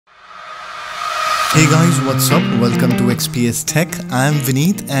Hey guys, what's up? Welcome to XPS Tech. I'm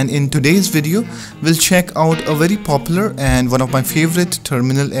Vineet, and in today's video we'll check out a very popular and one of my favorite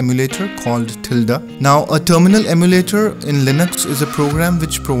terminal emulator called Tilda. Now, a terminal emulator in Linux is a program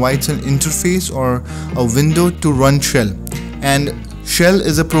which provides an interface or a window to run shell, and shell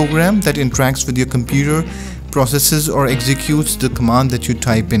is a program that interacts with your computer, processes or executes the command that you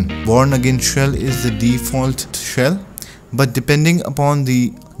type in. Born again shell is the default shell, but depending upon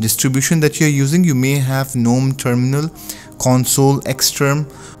the distribution that you're using, you may have Gnome-terminal, console, xterm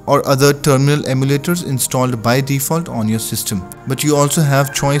or other terminal emulators installed by default on your system. But you also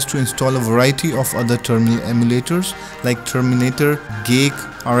have choice to install a variety of other terminal emulators like Terminator, Quake,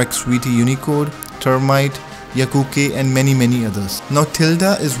 rxvt Unicode, Termite, Yakuke and many others. Now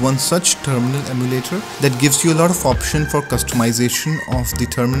Tilda is one such terminal emulator that gives you a lot of option for customization of the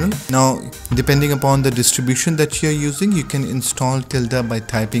terminal. Now depending upon the distribution that you're using, you can install Tilda by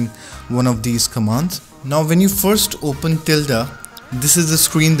typing one of these commands. Now when you first open Tilda, this is the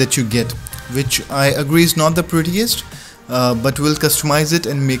screen that you get, which I agree is not the prettiest, but we'll customize it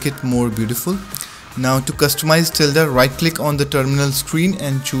and make it more beautiful. Now to customize Tilda, right click on the terminal screen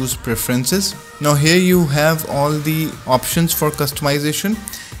and choose preferences. Now here you have all the options for customization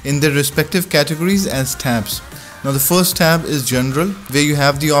in their respective categories as tabs. Now the first tab is general, where you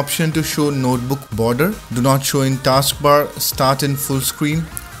have the option to show notebook border, do not show in taskbar, start in full screen,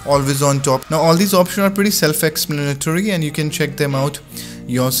 always on top. Now all these options are pretty self-explanatory and you can check them out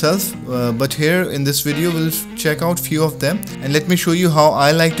yourself, but here in this video we'll check out few of them, and let me show you how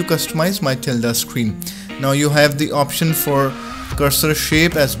I like to customize my Tilda screen. Now you have the option for cursor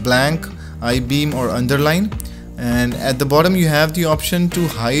shape as blank, I-beam or underline, and at the bottom you have the option to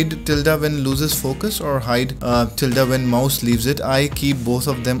hide Tilda when loses focus or hide Tilda when mouse leaves it. I keep both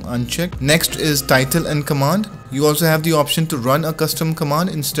of them unchecked. Next is title and command. You also have the option to run a custom command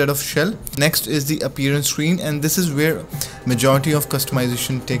instead of shell. Next is the appearance screen, and this is where majority of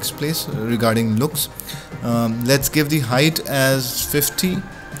customization takes place regarding looks. Let's give the height as 50,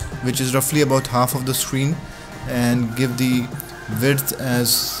 which is roughly about half of the screen, and give the width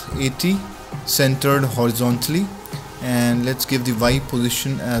as 80, centered horizontally, and let's give the Y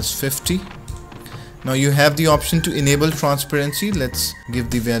position as 50. Now you have the option to enable transparency. Let's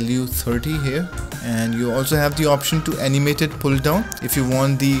give the value 30 here, and you also have the option to animate it pull down if you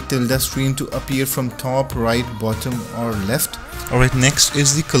want the Tilda screen to appear from top, right, bottom or left. Alright, next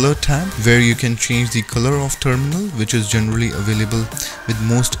is the color tab, where you can change the color of terminal, which is generally available with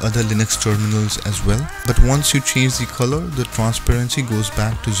most other Linux terminals as well. But once you change the color, the transparency goes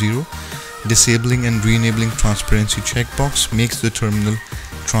back to 0. Disabling and re-enabling transparency checkbox makes the terminal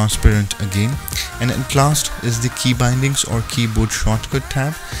transparent again. And at last is the key bindings or keyboard shortcut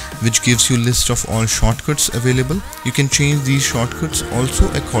tab, which gives you list of all shortcuts available. You can change these shortcuts also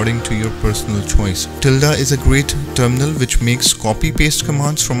according to your personal choice. Tilda is a great terminal which makes copy paste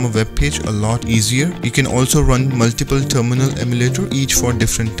commands from a web page a lot easier. You can also run multiple terminal emulator, each for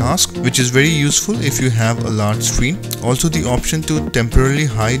different tasks, which is very useful if you have a large screen. Also the option to temporarily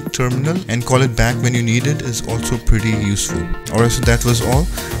hide terminal and call it back when you need it is also pretty useful. Alright, so that was all.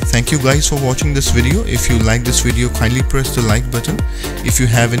 Thank you guys for watching this video. If you like this video, kindly press the like button. If you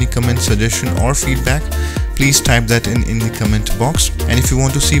have any comment, suggestion or feedback, please type that in the comment box. And if you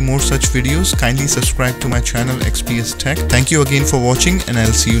want to see more such videos, kindly subscribe to my channel XPS Tech. Thank you again for watching, and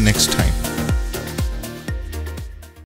I'll see you next time.